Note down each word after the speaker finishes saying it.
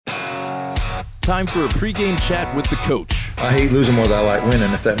time for a pregame chat with the coach. I hate losing more than I like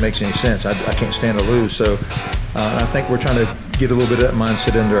winning, if that makes any sense. I can't stand to lose. So I think we're trying to get a little bit of that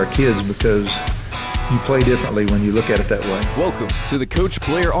mindset into our kids because you play differently when you look at it that way. Welcome to the Coach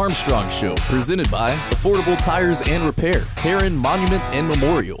Blair Armstrong Show, presented by Affordable Tires and Repair, Heron Monument and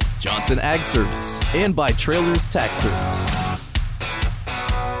Memorial, Johnson Ag Service, and by Trailers Tax Service.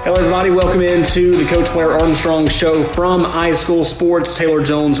 Hello, everybody. Welcome into the Coach Blair Armstrong Show from iSchool Sports. Taylor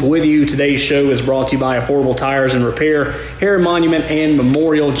Jones with you. Today's show is brought to you by Affordable Tires and Repair, Heron Monument and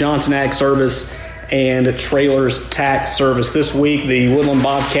Memorial, Johnson Ag Service, and Trailers Tax Service. This week, the Woodland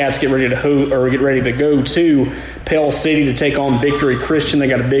Bobcats get ready to go to Pell City to take on Victory Christian. They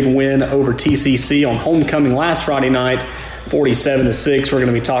got a big win over TCC on homecoming last Friday night, 47-6. We're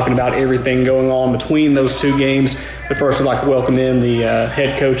going to be talking about everything going on between those two games. But first, I'd like to welcome in the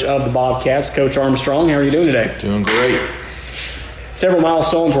head coach of the Bobcats, Coach Armstrong. How are you doing today? Doing great. Several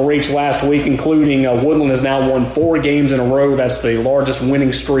milestones were reached last week, including Woodland has now won 4 games in a row. That's the largest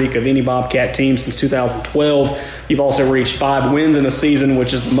winning streak of any Bobcat team since 2012. You've also reached 5 wins in a season,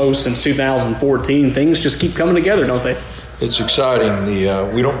 which is the most since 2014. Things just keep coming together, don't they? It's exciting.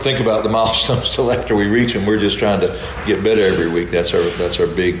 We don't think about the milestones till after we reach them. We're just trying to get better every week. That's our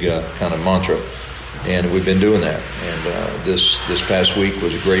big kind of mantra, and we've been doing that. And this past week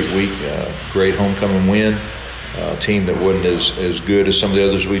was a great week. Great homecoming win. A team that wasn't as good as some of the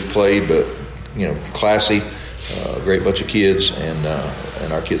others we've played, but classy. Great bunch of kids, and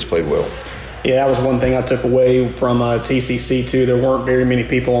our kids played well. Yeah, that was one thing I took away from TCC, too. There weren't very many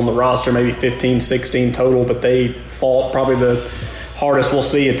people on the roster, maybe 15, 16 total, but they fought probably the hardest we'll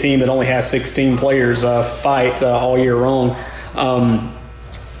see a team that only has 16 players fight all year long.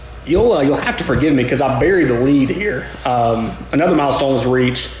 You'll have to forgive me because I buried the lead here. Another milestone was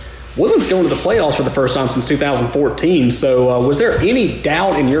reached. Woodland's going to the playoffs for the first time since 2014. So was there any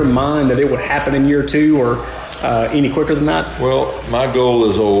doubt in your mind that it would happen in year 2 or any quicker than that? Well, my goal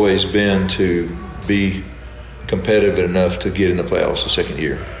has always been to be competitive enough to get in the playoffs the second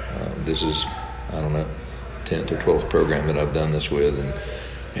year. This is, 10th or 12th program that I've done this with.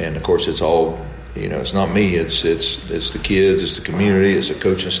 And of course, it's all, it's not me. It's the kids, it's the community, it's the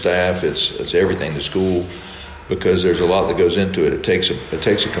coaching staff, it's everything, the school, because there's a lot that goes into it. It takes a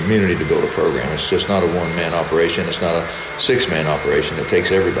community to build a program. It's just not a one-man operation. It's not a 6-man operation. It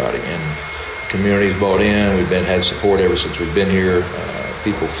takes everybody. And community's bought in. We've had support ever since we've been here.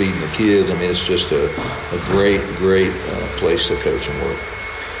 People feeding the kids. I mean, it's just a great place to coach and work.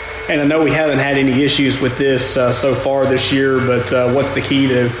 And I know we haven't had any issues with this so far this year, but what's the key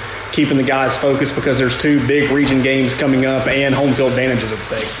to keeping the guys focused, because there's 2 big region games coming up and home field advantages at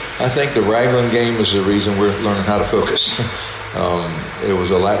stake? I think the Raglan game is the reason we're learning how to focus. It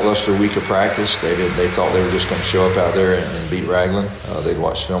was a lackluster week of practice. They thought they were just going to show up out there and beat Raglan. They'd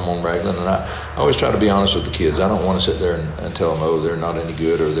watched film on Raglan, and I always try to be honest with the kids. I don't want to sit there and tell them, they're not any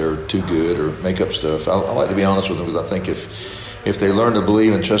good or they're too good or make up stuff. I like to be honest with them, because I think if they learn to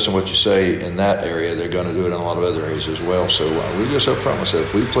believe and trust in what you say in that area, they're going to do it in a lot of other areas as well. So we just up front said,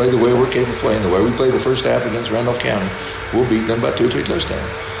 if we play the way we're capable of playing, the way we played the first half against Randolph County, we'll beat them by 2 or 3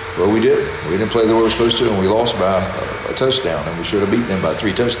 touchdowns. Well, we did. We didn't play the way we were supposed to, and we lost by a touchdown, and we should have beaten them by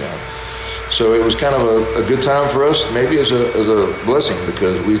 3 touchdowns. So it was kind of a good time for us, maybe as a blessing,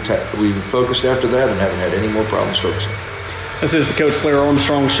 because we focused after that and haven't had any more problems focusing. This is the Coach Blair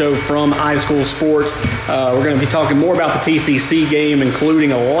Armstrong Show from iSchool Sports. We're going to be talking more about the TCC game,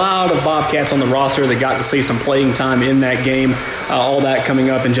 including a lot of Bobcats on the roster that got to see some playing time in that game. All that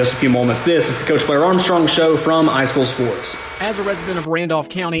coming up in just a few moments. This is the Coach Blair Armstrong Show from iSchool Sports. As a resident of Randolph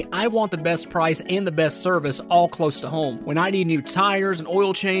County, I want the best price and the best service all close to home. When I need new tires, an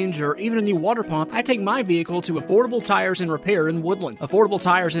oil change, or even a new water pump, I take my vehicle to Affordable Tires and Repair in Woodland. Affordable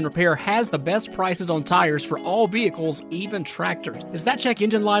Tires and Repair has the best prices on tires for all vehicles, even tractors. Is that check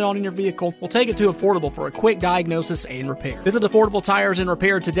engine light on in your vehicle? We'll take it to Affordable for a quick diagnosis and repair. Visit Affordable Tires and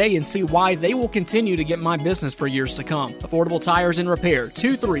Repair today and see why they will continue to get my business for years to come. Affordable Tires and Repair,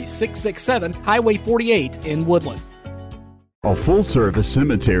 23667 Highway 48 in Woodland. A full-service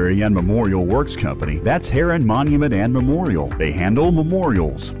cemetery and memorial works company, that's Heron Monument and Memorial. They handle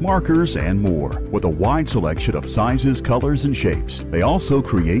memorials, markers, and more, with a wide selection of sizes, colors, and shapes. They also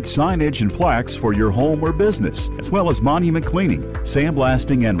create signage and plaques for your home or business, as well as monument cleaning,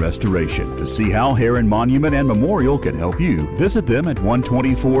 sandblasting, and restoration. To see how Heron Monument and Memorial can help you, visit them at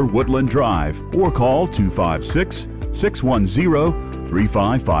 124 Woodland Drive or call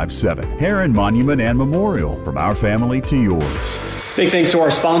 256-610-3557. Heron Monument and Memorial, from our family to yours. Big thanks to our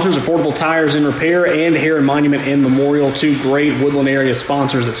sponsors, Affordable Tires and Repair and Heron Monument and Memorial, 2 great Woodland area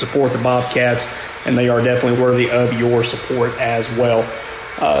sponsors that support the Bobcats, and they are definitely worthy of your support as well.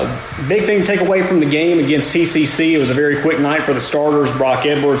 Big thing to take away from the game against TCC. It was a very quick night for the starters. Brock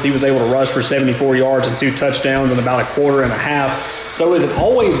Edwards, he was able to rush for 74 yards and 2 touchdowns in about a quarter and a half. So is it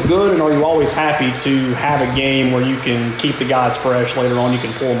always good, and are you always happy to have a game where you can keep the guys fresh later on, you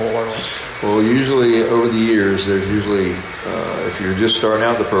can pull them a little early? Well, usually over the years, there's usually, if you're just starting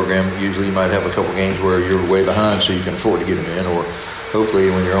out the program, usually you might have a couple games where you're way behind so you can afford to get them in, or hopefully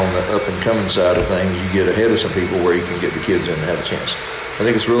when you're on the up-and-coming side of things, you get ahead of some people where you can get the kids in and have a chance. I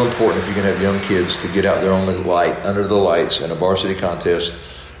think it's real important if you can have young kids to get out there on the light, under the lights in a varsity contest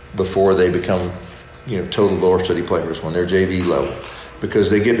before they become, total varsity players when they're JV level, because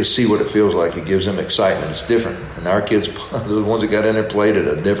they get to see what it feels like. It gives them excitement. It's different. And our kids, the ones that got in there, played at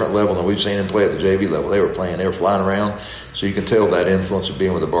a different level than we've seen them play at the JV level. They were playing. They were flying around. So you can tell that influence of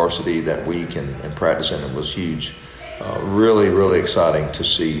being with the varsity that week and practicing them was huge. Really, really exciting to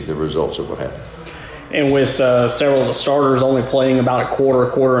see the results of what happened. And with several of the starters only playing about a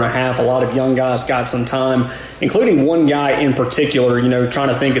quarter and a half, a lot of young guys got some time, including one guy in particular, trying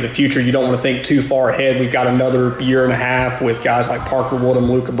to think of the future. You don't want to think too far ahead. We've got another year and a half with guys like Parker Woodham,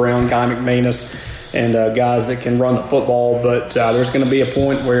 Luca Brown, Guy McManus, and guys that can run the football. But there's going to be a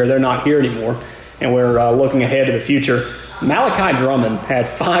point where they're not here anymore, and we're looking ahead to the future. Malachi Drummond had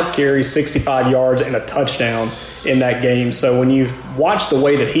 5 carries, 65 yards, and a touchdown in that game. So when you watch the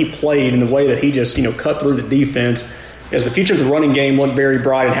way that he played and the way that he just, cut through the defense, as the future of the running game looked very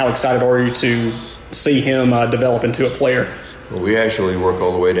bright, and how excited are you to see him develop into a player? Well, we actually work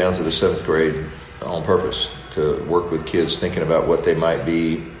all the way down to the 7th grade on purpose to work with kids thinking about what they might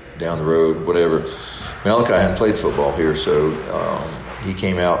be down the road, whatever. Malachi hadn't played football here, so he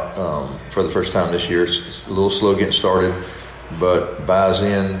came out for the first time this year. It's a little slow getting started, but buys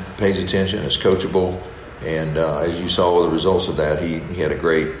in, pays attention, is coachable. And as you saw the results of that, he had a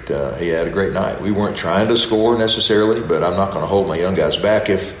great night. We weren't trying to score necessarily, but I'm not going to hold my young guys back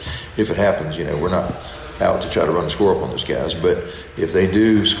if it happens. We're not out to try to run the score up on those guys. But if they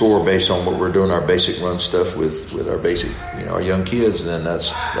do score based on what we're doing, our basic run stuff with our basic, our young kids, then that's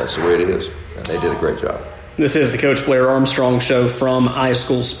the way it is. And they did a great job. This is the Coach Blair Armstrong Show from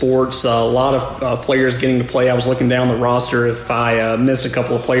iSchool Sports. A lot of players getting to play. I was looking down the roster. If I missed a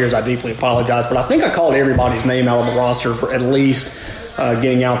couple of players, I deeply apologize. But I think I called everybody's name out on the roster for at least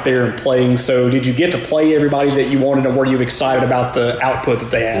getting out there and playing. So did you get to play everybody that you wanted, or were you excited about the output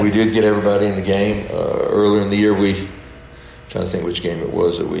that they had? We did get everybody in the game. Earlier in the year, trying to think which game it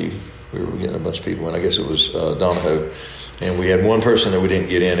was that we were getting a bunch of people in. I guess it was Donahoe. And we had one person that we didn't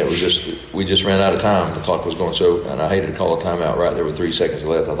get in. It was we just ran out of time. The clock was going and I hated to call a timeout right there with 3 seconds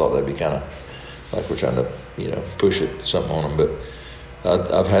left. I thought that'd be kind of like we're trying to, push something on them.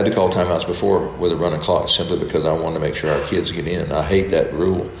 But I've had to call timeouts before with a running clock simply because I wanted to make sure our kids get in. I hate that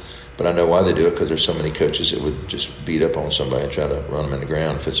rule, but I know why they do it, because there's so many coaches that would just beat up on somebody and try to run them in the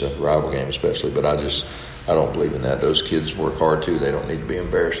ground if it's a rival game especially. But I don't believe in that. Those kids work hard too. They don't need to be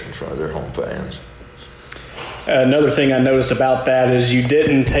embarrassed in front of their home fans. Another thing I noticed about that is you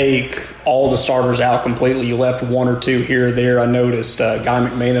didn't take all the starters out completely. You left 1 or 2 here or there. I noticed Guy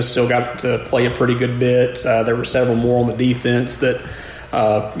McManus still got to play a pretty good bit. There were several more on the defense that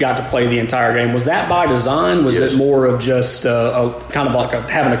got to play the entire game. Was that by design? Was Yes. it more of just kind of like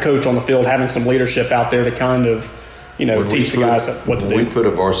having a coach on the field, having some leadership out there to kind of, teach the guys what to do? We put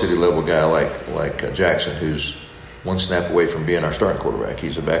a varsity level guy like Jackson, who's one snap away from being our starting quarterback.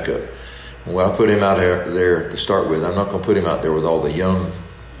 He's a backup. When I put him out there to start with, I'm not going to put him out there with all the young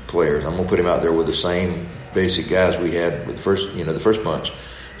players. I'm going to put him out there with the same basic guys we had with the first bunch.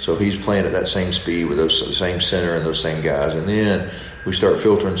 So he's playing at that same speed with the same center and those same guys. And then we start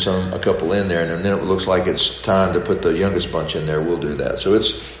filtering a couple in there, and then it looks like it's time to put the youngest bunch in there. We'll do that. So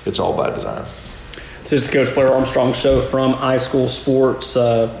it's all by design. This is the Coach Blair Armstrong Show from iSchool Sports.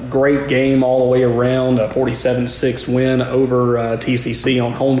 Great game all the way around, a 47-6 win over TCC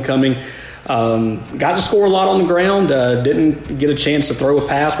on homecoming. Got to score a lot on the ground, didn't get a chance to throw a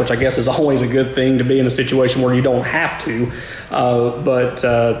pass, which I guess is always a good thing to be in a situation where you don't have to. But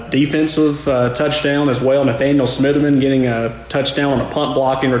defensive touchdown as well. Nathaniel Smitherman getting a touchdown on a punt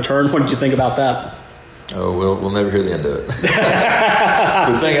block in return. What did you think about that? Oh, we'll never hear the end of it.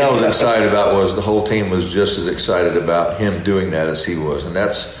 The thing I was excited about was the whole team was just as excited about him doing that as he was. And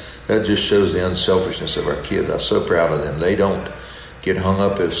that just shows the unselfishness of our kids. I'm so proud of them. They don't get hung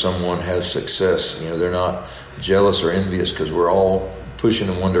up if someone has success. They're not jealous or envious, because we're all pushing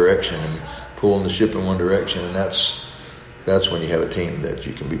in one direction and pulling the ship in one direction. And that's when you have a team that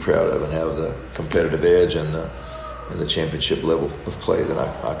you can be proud of and have the competitive edge and the championship level of play that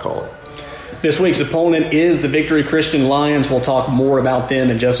I call it. This week's opponent is the Victory Christian Lions. We'll talk more about them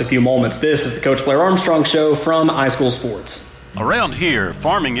in just a few moments. This is the Coach Blair Armstrong Show from iSchool Sports. Around here,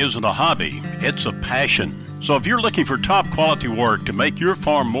 farming isn't a hobby, it's a passion. So if you're looking for top quality work to make your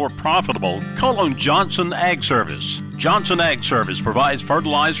farm more profitable, call on Johnson Ag Service. Johnson Ag Service provides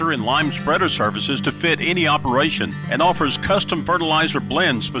fertilizer and lime spreader services to fit any operation and offers custom fertilizer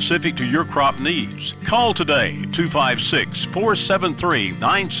blends specific to your crop needs. Call today,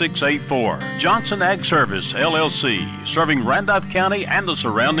 256-473-9684. Johnson Ag Service, LLC, serving Randolph County and the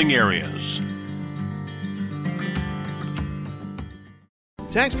surrounding areas.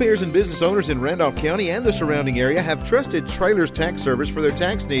 Taxpayers and business owners in Randolph County and the surrounding area have trusted Trailers Tax Service for their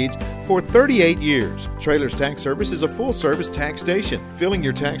tax needs for 38 years. Trailers Tax Service is a full-service tax station, filling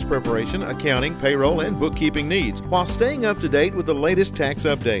your tax preparation, accounting, payroll, and bookkeeping needs while staying up to date with the latest tax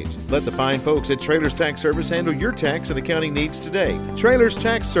updates. Let the fine folks at Trailers Tax Service handle your tax and accounting needs today. Trailers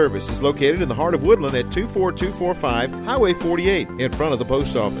Tax Service is located in the heart of Woodland at 24245 Highway 48 in front of the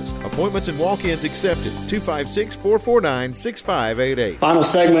post office. Appointments and walk-ins accepted. 256-449-6588. Final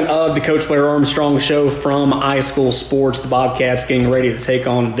segment of the Coach Blair Armstrong Show from iSchool Sports. The Bobcats getting ready to take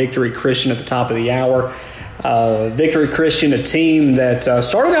on Victory Christian at the top of the hour. Victory Christian, a team that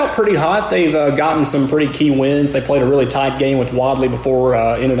started out pretty hot. They've gotten some pretty key wins. They played a really tight game with Wadley before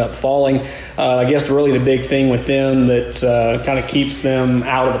ended up falling. I guess really the big thing with them that kind of keeps them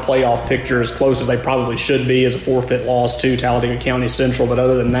out of the playoff picture as close as they probably should be is a forfeit loss to Talladega County Central. But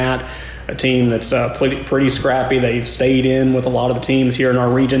other than that, a team that's pretty scrappy. They've stayed in with a lot of the teams here in our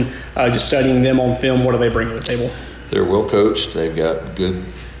region. Just studying them on film, what do they bring to the table? They're well coached. They've got good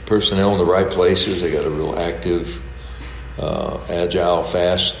personnel in the right places. They got a real active, agile,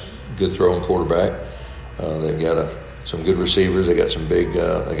 fast, good throwing quarterback. They've got some good receivers. They got some big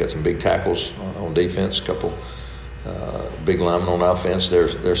tackles on defense. A couple big linemen on offense.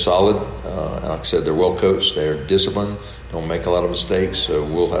 They're solid. And like I said, they're well coached. They're disciplined. Don't make a lot of mistakes. So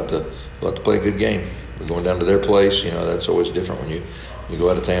we'll have to play a good game. We're going down to their place. You know, that's always different when you go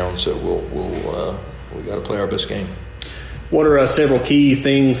out of town. So we got to play our best game. What are several key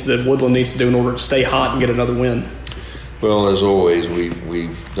things that Woodland needs to do in order to stay hot and get another win? Well, as always, we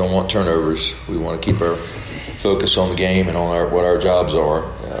don't want turnovers. We want to keep our focus on the game and on what our jobs are.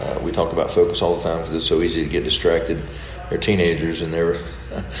 We talk about focus all the time because it's so easy to get distracted. They're teenagers and their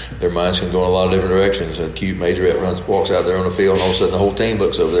minds can go in a lot of different directions. A cute majorette walks out there on the field and all of a sudden the whole team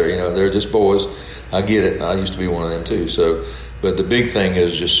looks over there. You know, they're just boys. I get it. I used to be one of them too. So, but the big thing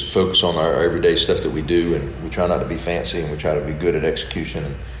is just focus on our everyday stuff that we do, and we try not to be fancy, and we try to be good at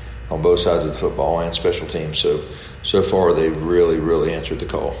execution on both sides of the football and special teams. So far they've really, really answered the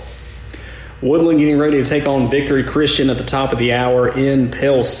call. Woodland getting ready to take on Victory Christian at the top of the hour in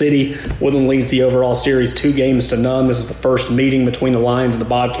Pell City. Woodland leads the overall series 2-0. This is the first meeting between the Lions and the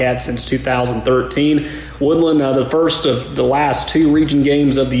Bobcats since 2013. Woodland, the first of the last 2 region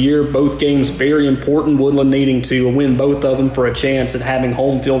games of the year, both games very important. Woodland needing to win both of them for a chance at having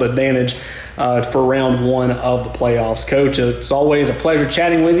home field advantage for round 1 of the playoffs. Coach, it's always a pleasure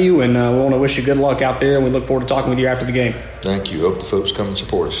chatting with you, and we want to wish you good luck out there, and we look forward to talking with you after the game. Thank you. Hope the folks come and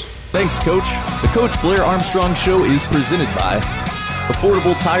support us. Thanks, Coach. The Coach Blair Armstrong Show is presented by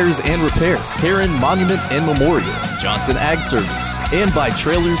Affordable Tires and Repair, Heron Monument and Memorial, Johnson Ag Service, and by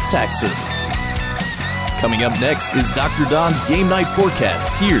Trailers Tax Service. Coming up next is Dr. Don's Game Night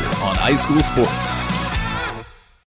Forecast here on iSchool Sports.